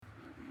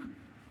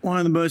one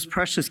of the most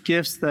precious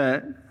gifts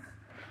that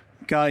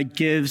God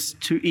gives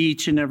to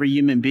each and every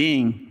human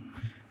being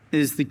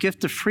is the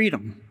gift of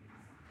freedom,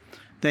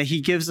 that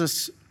he gives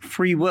us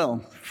free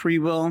will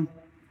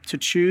to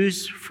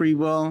choose, free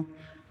will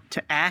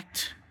to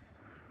act,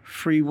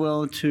 free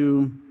will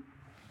to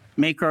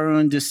make our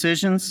own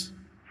decisions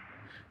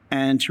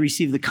and to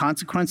receive the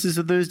consequences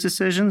of those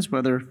decisions,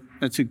 whether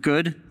it's a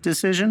good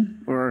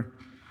decision or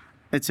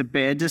it's a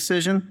bad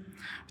decision.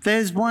 That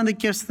is one of the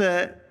gifts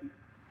that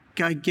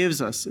God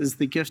gives us, is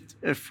the gift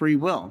of free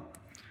will.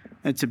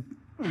 It's a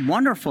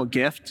wonderful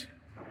gift.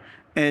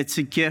 It's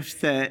a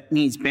gift that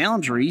needs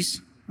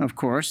boundaries, of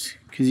course,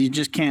 because you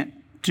just can't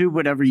do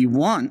whatever you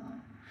want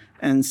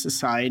in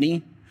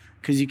society,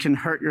 because you can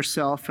hurt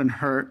yourself and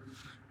hurt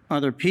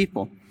other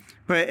people.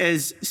 But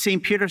as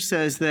St. Peter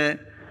says, that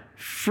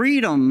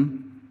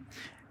freedom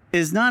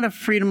is not a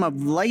freedom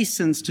of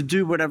license to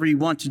do whatever you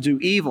want to do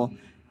evil.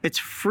 It's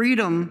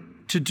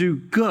freedom to do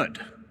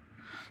good.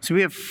 So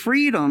we have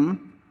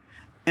freedom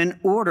in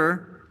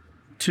order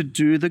to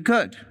do the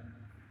good.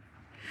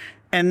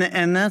 And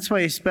that's why,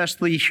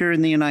 especially here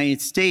in the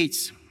United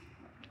States,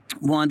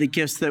 one of the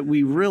gifts that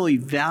we really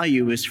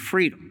value is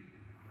freedom.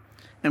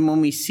 And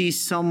when we see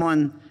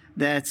someone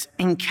that's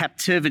in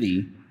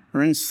captivity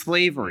or in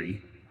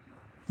slavery,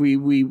 we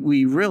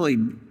really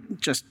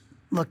just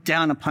look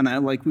down upon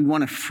that, like we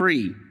want to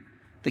free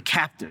the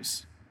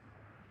captives.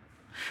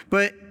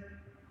 But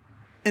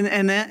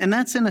and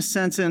that's in a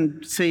sense,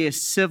 in say a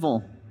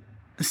civil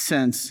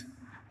sense,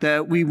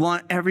 that we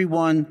want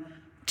everyone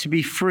to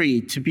be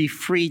free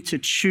to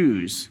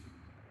choose.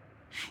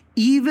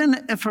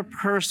 Even if a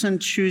person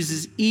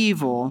chooses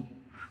evil,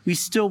 we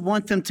still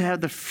want them to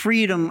have the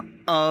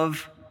freedom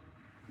of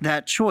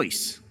that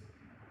choice.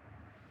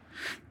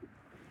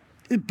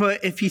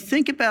 But if you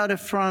think about it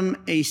from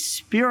a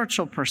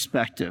spiritual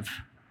perspective,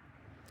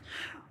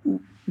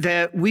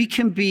 that we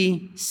can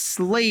be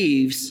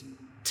slaves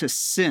to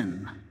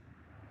sin.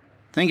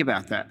 Think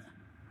about that.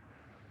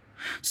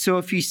 So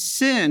if you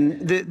sin,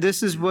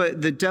 this is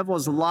what the devil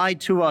has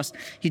lied to us.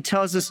 He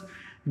tells us,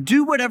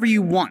 do whatever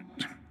you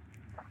want.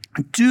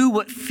 Do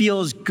what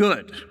feels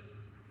good.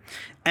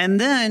 And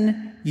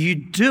then you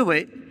do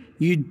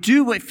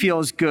what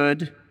feels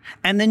good,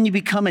 and then you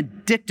become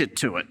addicted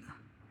to it.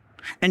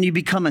 And you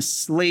become a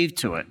slave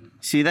to it.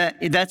 See that?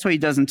 That's what he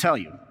doesn't tell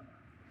you.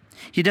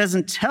 He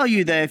doesn't tell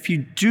you that if you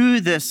do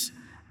this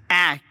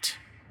act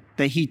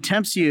that he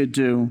tempts you to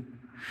do,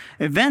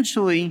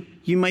 eventually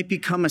you might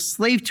become a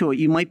slave to it.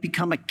 You might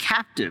become a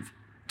captive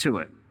to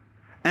it.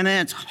 And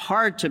then it's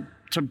hard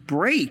to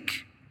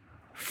break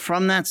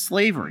from that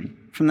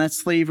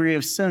slavery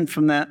of sin,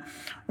 from that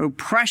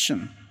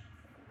oppression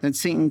that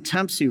Satan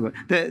tempts you with.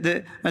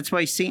 That's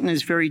why Satan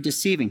is very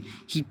deceiving.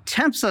 He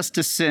tempts us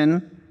to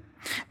sin,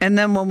 and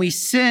then when we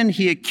sin,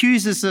 he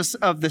accuses us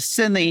of the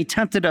sin that he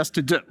tempted us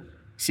to do.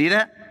 See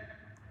that?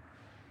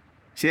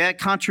 See that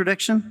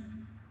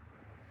contradiction?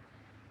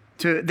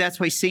 That's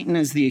why Satan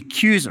is the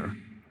accuser.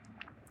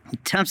 He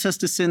tempts us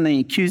to sin, then he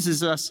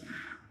accuses us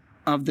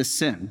of the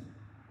sin.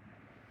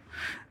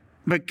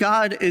 But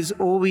God is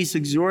always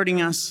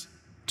exhorting us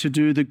to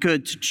do the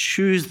good, to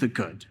choose the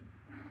good,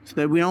 so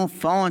that we don't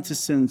fall into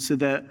sin, so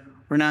that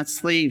we're not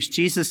slaves.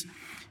 Jesus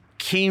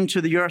came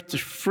to the earth to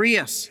free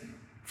us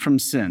from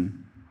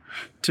sin,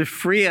 to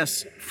free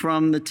us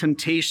from the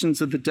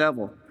temptations of the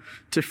devil,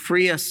 to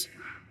free us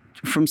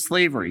from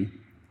slavery.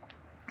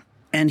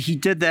 And he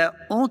did that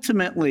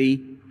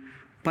ultimately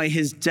by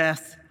his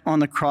death on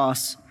the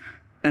cross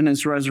and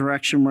his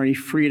resurrection, where he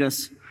freed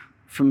us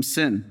from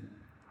sin.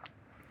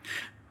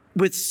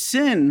 With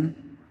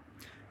sin,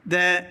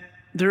 that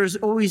there is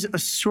always a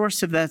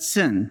source of that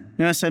sin.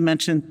 As I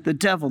mentioned, the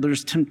devil,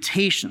 there's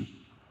temptation.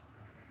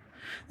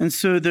 And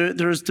so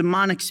there's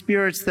demonic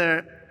spirits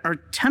that are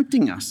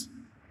tempting us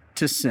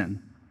to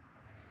sin.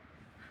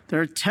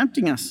 They're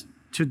tempting us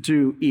to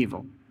do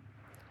evil.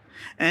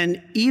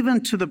 And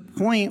even to the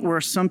point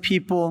where some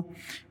people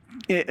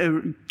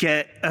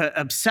get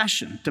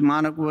obsession,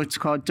 what's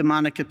called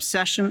demonic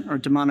obsession or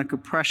demonic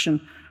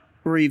oppression,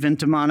 or even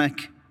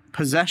demonic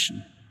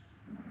possession.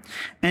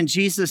 And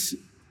Jesus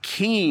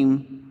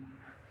came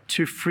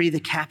to free the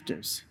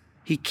captives.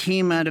 He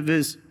came out of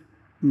his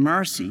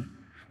mercy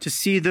to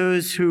see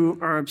those who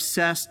are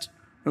obsessed,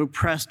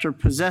 oppressed, or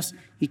possessed.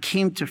 He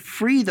came to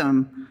free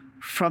them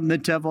from the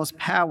devil's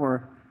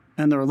power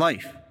in their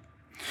life.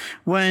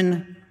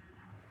 When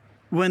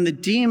the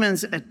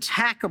demons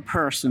attack a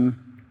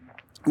person,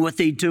 what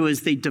they do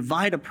is they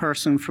divide a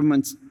person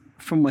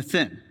from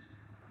within.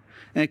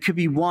 And it could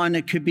be one,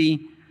 it could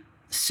be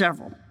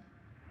several.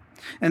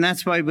 And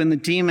that's why when the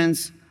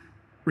demons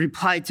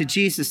replied to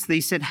Jesus,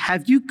 they said,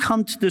 "Have you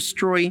come to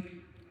destroy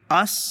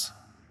us?"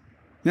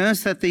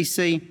 Notice that they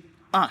say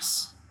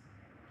us.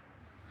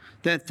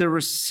 That there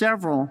were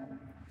several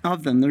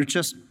of them. There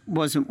just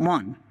wasn't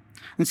one.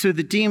 And so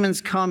the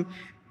demons come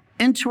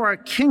into our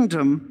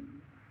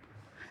kingdom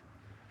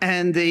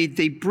and they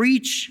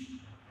breach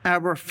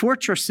our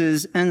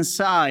fortresses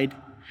inside,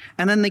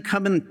 and then they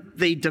come and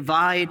they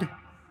divide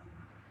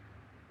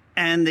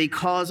and they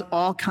cause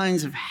all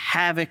kinds of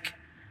havoc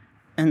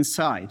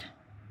inside.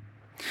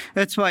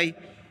 That's why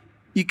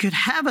you could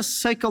have a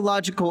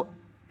psychological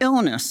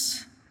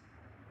illness,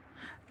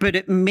 but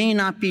it may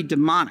not be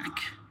demonic.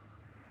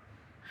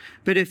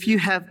 But if you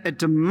have a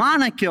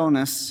demonic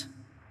illness,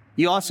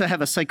 you also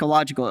have a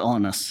psychological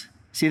illness.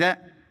 See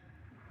that?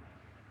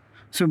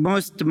 So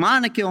most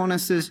demonic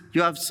illnesses,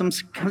 you have some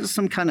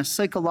kind of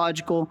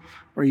psychological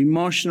or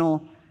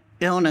emotional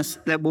illness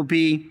that will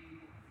be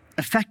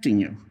affecting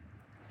you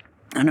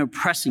and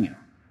oppressing you.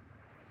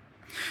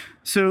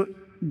 So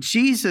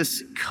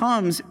Jesus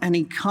comes, and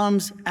he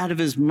comes out of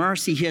his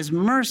mercy. He has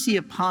mercy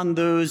upon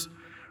those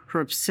who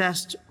are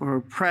obsessed or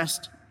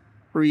oppressed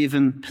or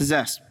even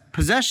possessed.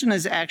 Possession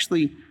is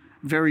actually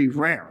very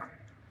rare.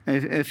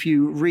 If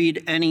you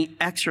read any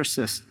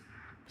exorcist,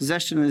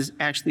 possession is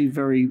actually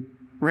very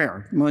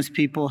rare. Most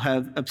people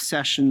have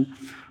obsession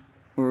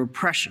or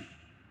oppression.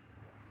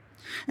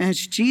 And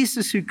it's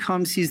Jesus who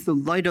comes. He's the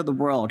light of the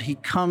world. He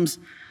comes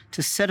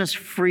to set us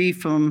free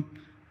from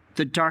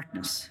the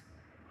darkness.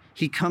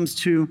 He comes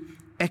to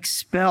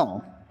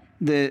expel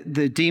the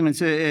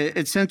demons.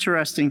 It's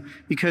interesting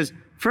because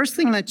first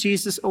thing that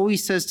Jesus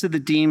always says to the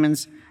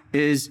demons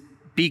is,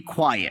 be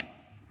quiet.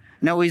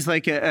 Now he's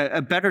like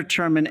a better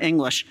term in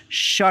English,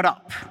 shut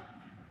up.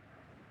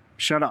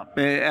 Shut up.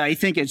 I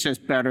think it's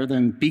just better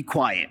than be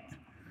quiet.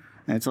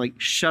 And it's like,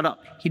 shut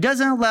up. He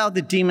doesn't allow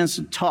the demons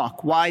to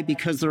talk. Why?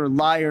 Because they're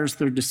liars,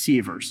 they're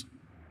deceivers.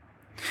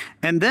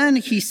 And then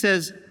he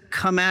says,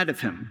 come out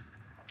of him.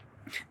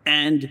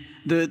 And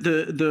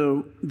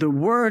the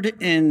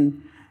word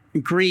in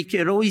Greek,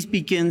 it always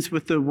begins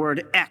with the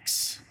word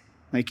ex,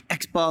 like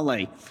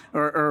expale,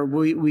 or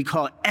we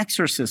call it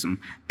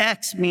exorcism.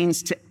 Ex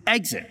means to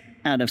exit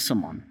out of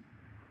someone.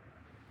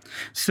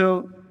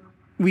 So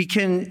we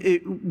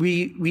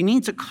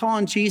need to call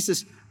on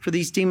Jesus for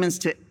these demons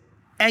to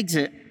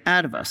exit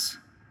out of us.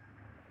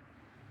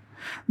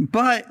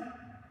 But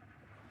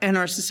in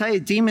our society,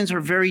 demons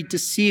are very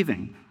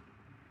deceiving.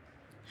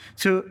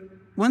 So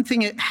one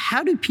thing is,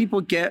 how do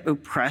people get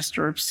oppressed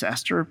or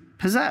obsessed or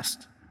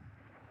possessed?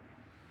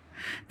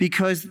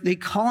 Because they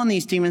call on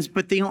these demons,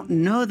 but they don't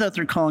know that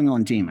they're calling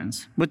on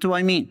demons. What do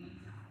I mean?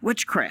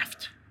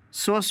 Witchcraft,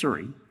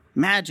 sorcery,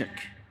 magic,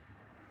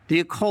 the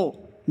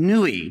occult,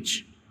 New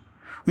Age.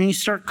 When you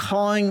start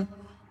calling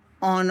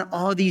on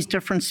all these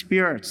different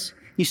spirits,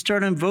 you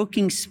start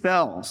invoking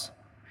spells,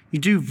 you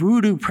do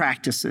voodoo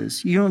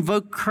practices, you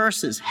invoke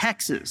curses,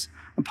 hexes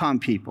upon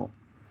people.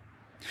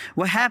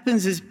 What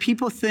happens is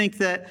people think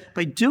that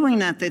by doing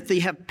that they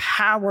have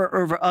power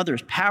over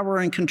others, power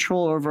and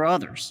control over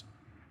others.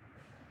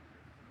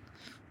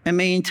 And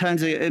many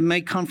times it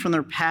may come from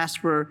their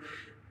past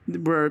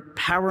where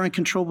power and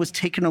control was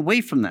taken away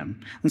from them.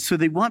 And so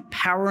they want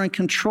power and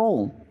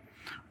control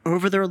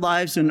over their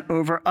lives and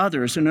over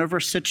others and over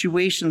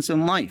situations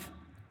in life.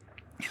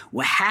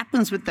 What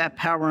happens with that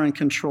power and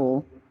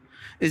control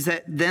is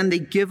that then they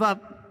give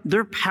up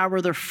their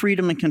power, their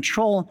freedom and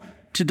control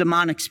to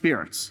demonic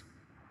spirits.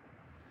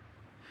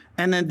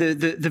 And then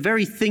the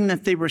very thing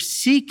that they were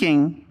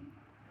seeking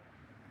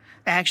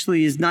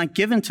actually is not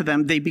given to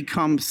them. They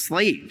become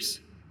slaves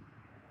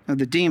of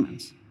the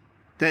demons.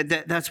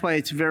 That's why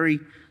it's very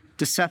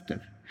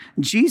deceptive.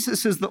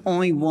 Jesus is the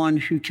only one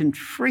who can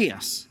free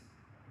us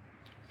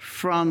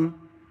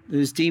from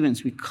those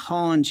demons. We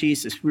call on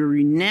Jesus. We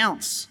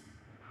renounce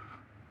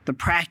the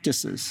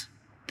practices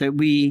that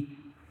we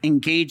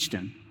engaged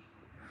in.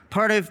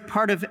 Part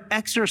of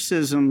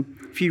exorcism,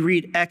 if you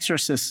read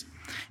Exorcist,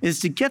 is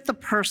to get the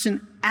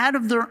person out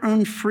of their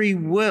own free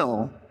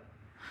will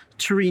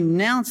to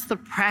renounce the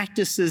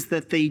practices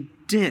that they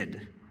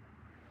did,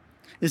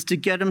 is to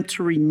get them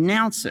to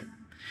renounce it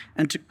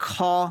and to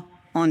call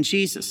on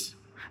Jesus.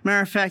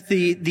 Matter of fact,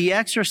 the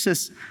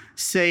exorcists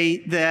say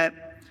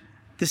that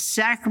the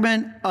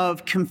sacrament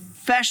of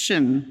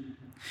confession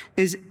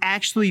is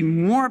actually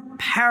more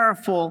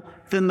powerful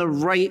than the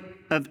rite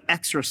of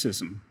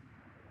exorcism.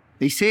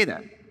 They say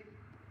that.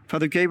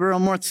 Father Gabriel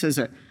Mort says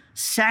that.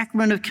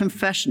 Sacrament of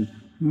confession,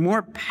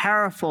 more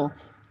powerful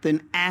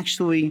than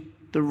actually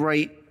the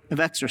rite of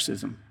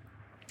exorcism.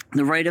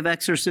 The rite of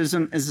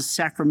exorcism is a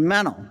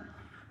sacramental.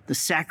 The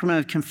sacrament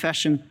of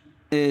confession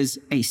is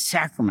a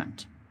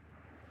sacrament.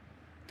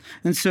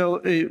 And so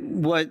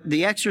what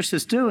the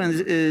exorcists do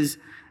is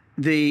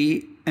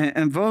they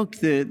invoke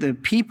the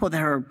people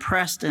that are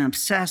oppressed and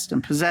obsessed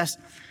and possessed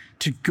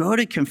to go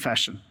to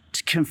confession,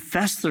 to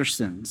confess their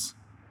sins,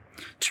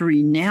 to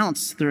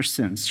renounce their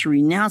sins, to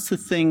renounce the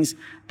things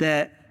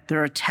that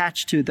they're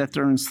attached to, that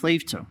they're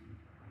enslaved to.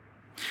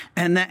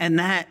 And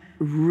that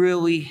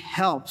really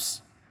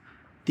helps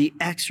the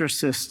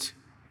exorcist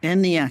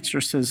in the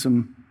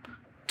exorcism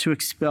to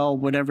expel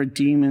whatever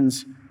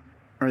demons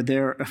are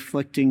there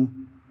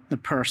afflicting the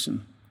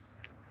person.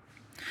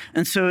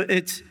 And so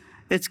it's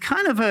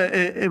kind of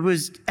it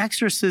was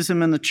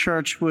exorcism in the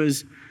church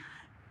was,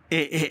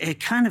 it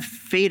kind of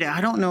faded.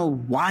 I don't know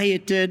why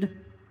it did.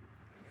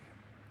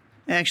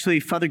 Actually,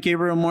 Father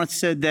Gabriel Mort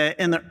said that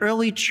in the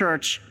early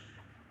church,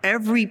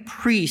 every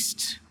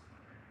priest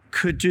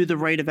could do the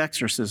rite of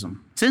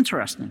exorcism. It's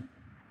interesting.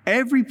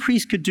 Every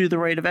priest could do the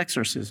rite of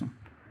exorcism.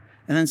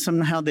 And then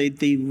somehow they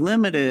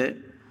limit it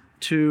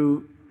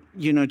to,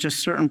 just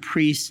certain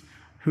priests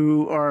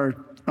who are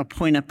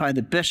appointed by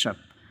the bishop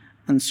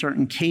in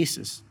certain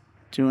cases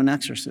to an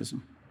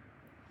exorcism.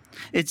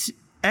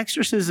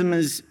 Exorcism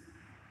is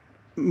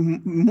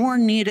more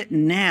needed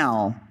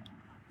now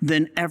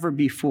than ever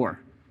before.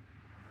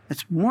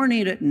 It's more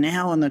needed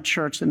now in the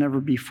church than ever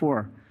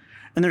before.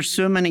 And there's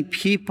so many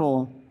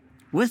people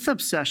with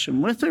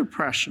obsession, with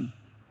oppression.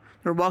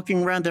 They're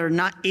walking around, they're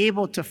not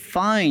able to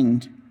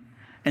find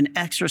an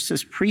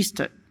exorcist priest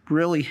to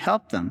really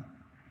help them.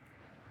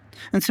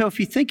 And so if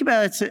you think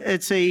about it,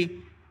 it's a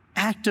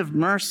act of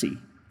mercy.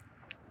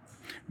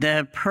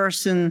 The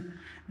person,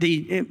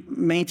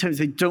 many times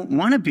they don't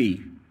want to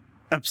be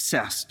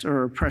obsessed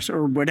or oppressed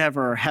or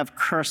whatever, or have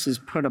curses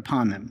put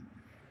upon them.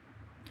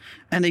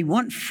 And they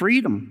want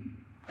freedom.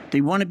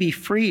 They want to be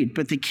freed,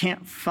 but they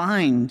can't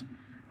find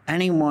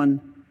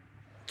anyone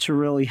to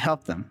really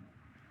help them.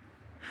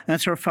 And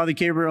that's where Father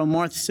Gabriel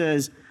Amorth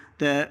says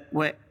that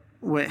what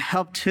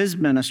helped his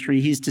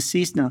ministry, he's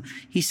deceased now,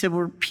 he said,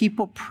 were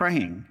people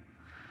praying.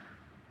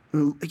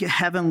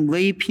 Having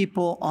lay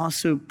people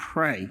also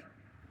pray.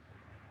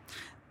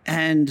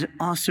 And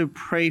also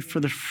pray for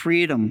the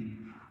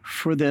freedom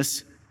for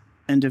this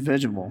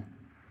individual.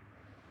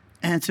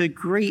 And it's a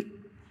great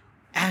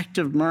act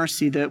of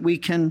mercy that we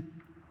can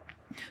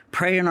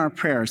pray in our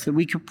prayers, that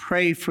we can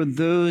pray for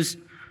those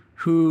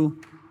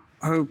who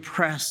are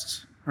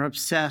oppressed or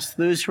obsessed,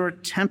 those who are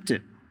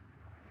tempted,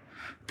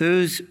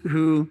 those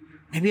who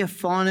maybe have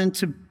fallen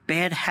into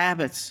bad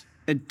habits,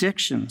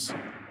 addictions,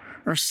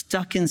 or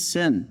stuck in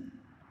sin,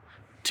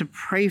 to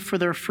pray for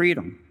their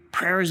freedom.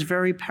 Prayer is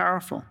very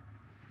powerful.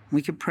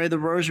 We could pray the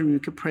rosary, we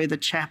could pray the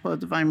chaplet of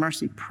divine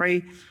mercy,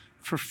 pray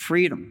for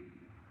freedom.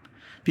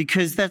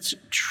 Because that's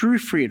true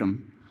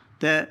freedom,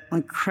 that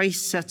when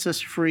Christ sets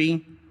us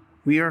free,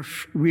 we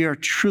are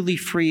truly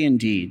free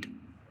indeed.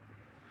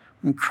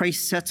 When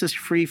Christ sets us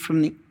free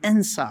from the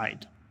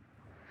inside,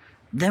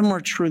 then we're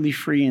truly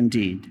free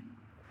indeed.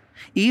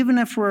 Even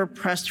if we're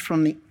oppressed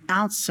from the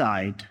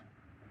outside,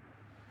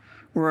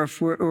 or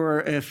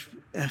if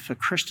a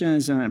Christian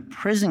is in a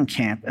prison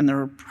camp and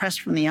they're oppressed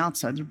from the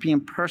outside, they're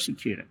being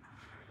persecuted.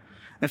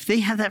 If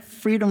they have that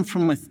freedom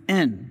from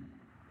within,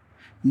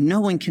 no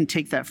one can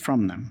take that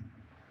from them.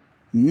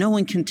 No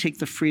one can take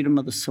the freedom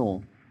of the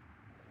soul.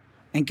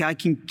 And God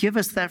can give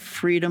us that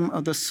freedom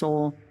of the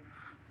soul,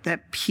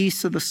 that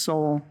peace of the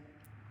soul,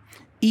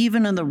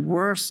 even in the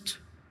worst,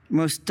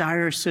 most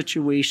dire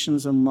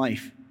situations in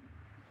life.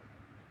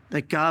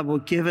 That God will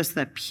give us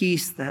that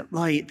peace, that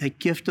light, that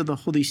gift of the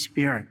Holy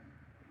Spirit,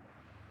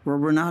 where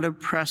we're not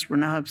oppressed, we're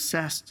not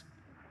obsessed.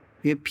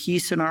 We have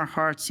peace in our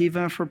hearts,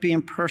 even if we're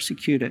being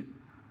persecuted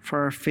for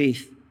our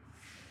faith.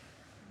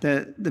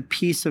 That the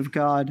peace of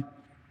God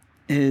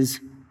is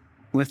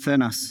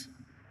within us.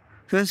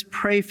 So let's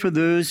pray for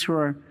those who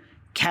are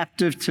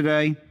captive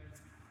today.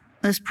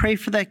 Let's pray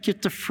for that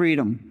gift of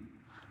freedom.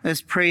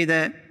 Let's pray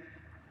that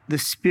the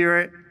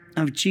Spirit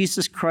of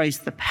Jesus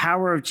Christ, the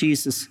power of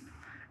Jesus,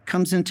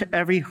 comes into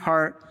every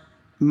heart,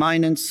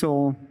 mind, and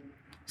soul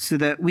so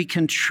that we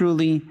can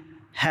truly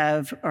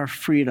have our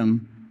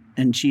freedom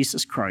in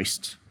Jesus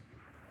Christ.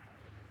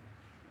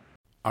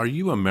 Are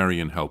you a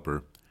Marian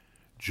helper?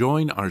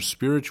 Join our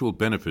Spiritual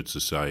Benefit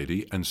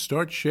Society and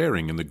start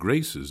sharing in the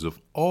graces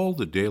of all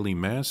the daily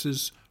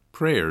masses,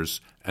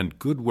 prayers, and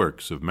good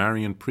works of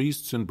Marian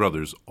priests and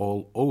brothers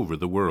all over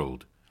the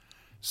world.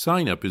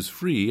 Sign up is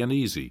free and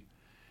easy.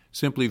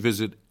 Simply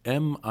visit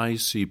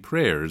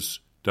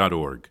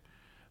micprayers.org.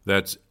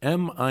 That's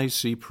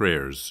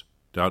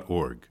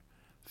micprayers.org.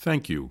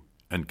 Thank you,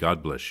 and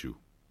God bless you.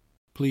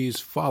 Please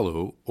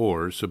follow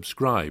or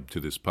subscribe to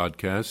this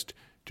podcast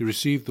to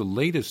receive the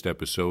latest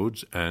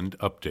episodes and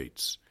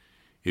updates.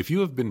 If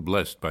you have been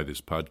blessed by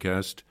this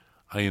podcast,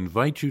 I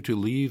invite you to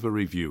leave a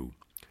review.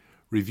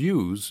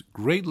 Reviews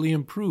greatly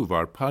improve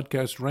our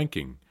podcast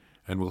ranking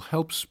and will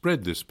help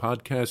spread this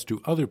podcast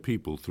to other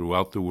people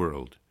throughout the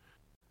world.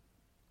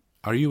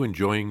 Are you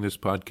enjoying this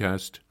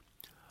podcast?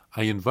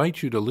 I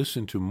invite you to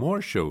listen to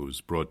more shows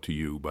brought to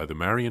you by the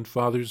Marian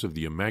Fathers of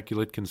the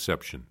Immaculate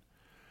Conception.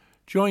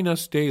 Join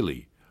us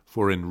daily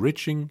for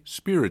enriching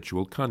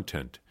spiritual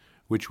content,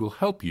 which will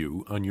help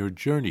you on your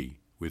journey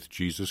with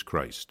Jesus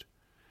Christ.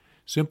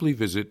 Simply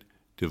visit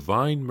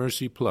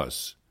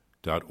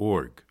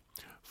DivineMercyPlus.org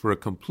for a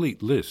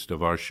complete list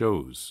of our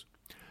shows.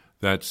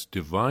 That's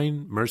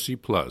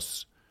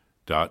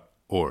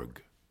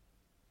DivineMercyPlus.org.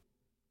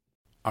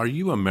 Are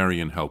you a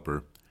Marian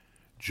helper?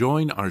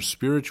 Join our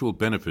Spiritual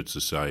Benefit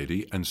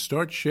Society and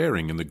start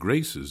sharing in the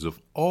graces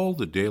of all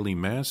the daily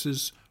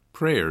masses,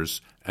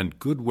 prayers, and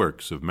good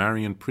works of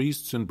Marian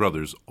priests and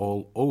brothers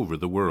all over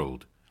the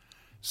world.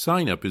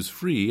 Sign up is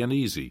free and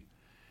easy.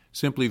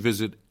 Simply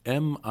visit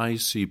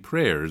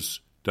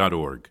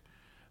micprayers.org.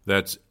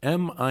 That's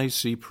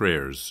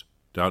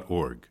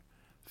micprayers.org.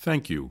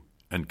 Thank you,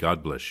 and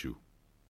God bless you.